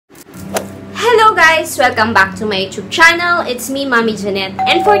guys! Welcome back to my YouTube channel. It's me, Mommy Janett.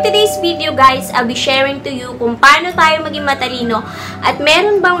 And for today's video guys, I'll be sharing to you kung paano tayo maging matalino at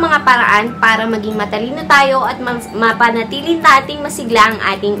meron bang mga paraan para maging matalino tayo at mapanatili nating masigla ang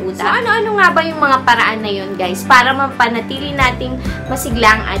ating utak. So ano-ano nga ba yung mga paraan na yun guys para mapanatili nating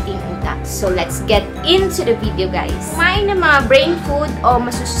masigla ang ating utak? So let's get into the video guys. Kumain ng mga brain food o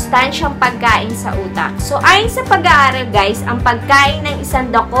masusustansyang pagkain sa utak. So ayon sa pag-aaral guys, ang pagkain ng isang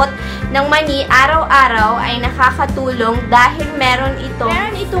dakot ng mani araw-araw ay nakakatulong dahil meron itong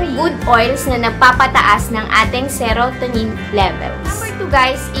good oils na nagpapataas ng ating serotonin levels. Number 2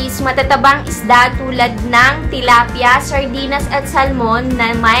 guys is matatabang isda tulad ng tilapia, sardinas at salmon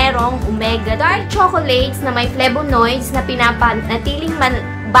na mayroong omega. Dark chocolates na may flavonoids na pinapanatiling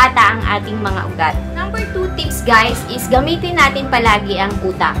bata ang ating mga ugat. Number 2 tips guys is gamitin natin palagi ang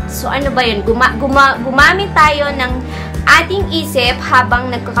utak. So ano ba yun? Gumamit tayo ng ating isip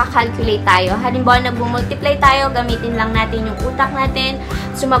habang nagkaka-calculate tayo. Halimbawa, nag-multiply tayo, gamitin lang natin yung utak natin.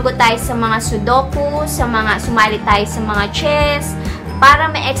 Sumagot tayo sa mga sudoku, sumali tayo sa mga chess,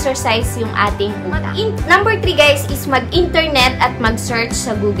 para ma-exercise yung ating utak. Number 3 guys is mag-internet at mag-search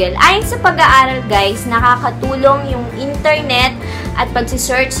sa Google. Ayon sa pag-aaral guys, nakakatulong yung internet at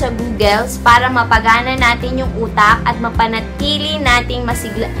pag-search sa Google para mapagana natin yung utak at mapanatili nating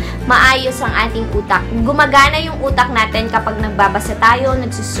maayos ang ating utak. Gumagana yung utak natin kapag nagbabasa tayo,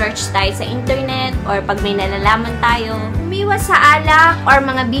 nagsisearch tayo sa internet, or pag may nalalaman tayo. Umiwas sa alak or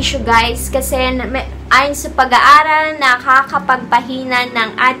mga bisyo guys kasi ayon sa pag-aaral, nakakapagpahina ng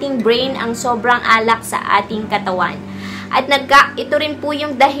ating brain ang sobrang alak sa ating katawan. At ito rin po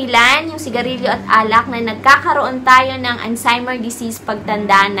yung dahilan, yung sigarilyo at alak, na nagkakaroon tayo ng Alzheimer disease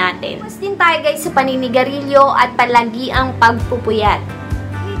pagtandaan natin. Mas din tayo guys sa paninigarilyo at palagi ang pagpupuyat.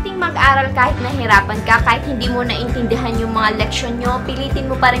 Piliting mag-aral kahit nahirapan ka, kahit hindi mo naintindihan yung mga leksyon nyo,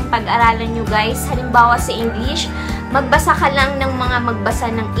 pilitin mo pa rin pag-aralan nyo guys. Halimbawa sa English, magbasa ka lang ng magbasa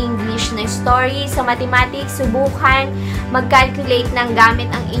ng English na story. Sa mathematics, subukan mag-calculate ng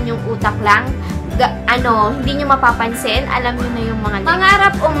gamit ang inyong utak lang. Hindi nyo mapapansin, alam nyo na yung mga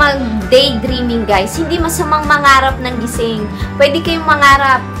mangarap o mag-daydreaming guys. Hindi masamang mangarap ng gising. Pwede kayong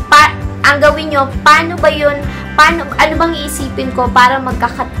mangarap. Ang gawin nyo, paano ba yun? Ano bang iisipin ko para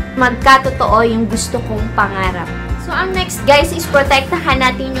magkatotoo yung gusto kong pangarap? So, ang next guys is protektahan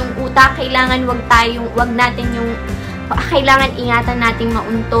natin yung utak. Kailangan kailangan ingatan nating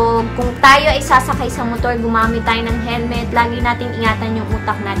mauntog. Kung tayo ay sasakay sa motor, gumamit tayo ng helmet, lagi nating ingatan yung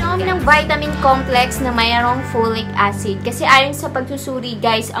utak natin. Inom ng vitamin complex na mayroong folic acid. Kasi ayon sa pagsusuri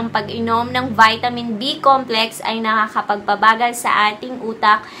guys, ang pag-inom ng vitamin B complex ay nakakapagpabagal sa ating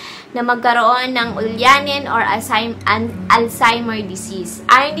utak na magkaroon ng ulyanin or Alzheimer disease.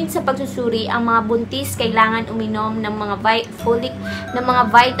 Ayon din sa pagsusuri, ang mga buntis kailangan uminom ng mga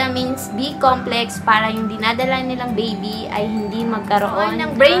vitamins B complex para yung dinadala nilang baby ay hindi magkaroon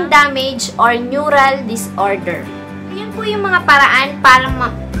ng brain damage or neural disorder. Yan po yung mga paraan para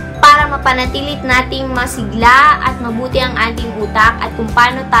mapanatilit nating masigla at mabuti ang ating utak at kung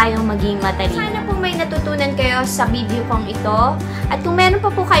paano tayo maging matalino. Sana po may natutunan kayo sa video kong ito. At kung meron pa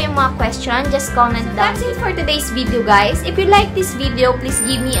po kayong mga question, just comment down. That's it for today's video guys. If you like this video, please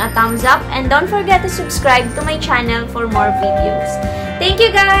give me a thumbs up and don't forget to subscribe to my channel for more videos. Thank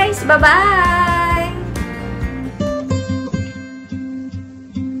you guys! Bye-bye!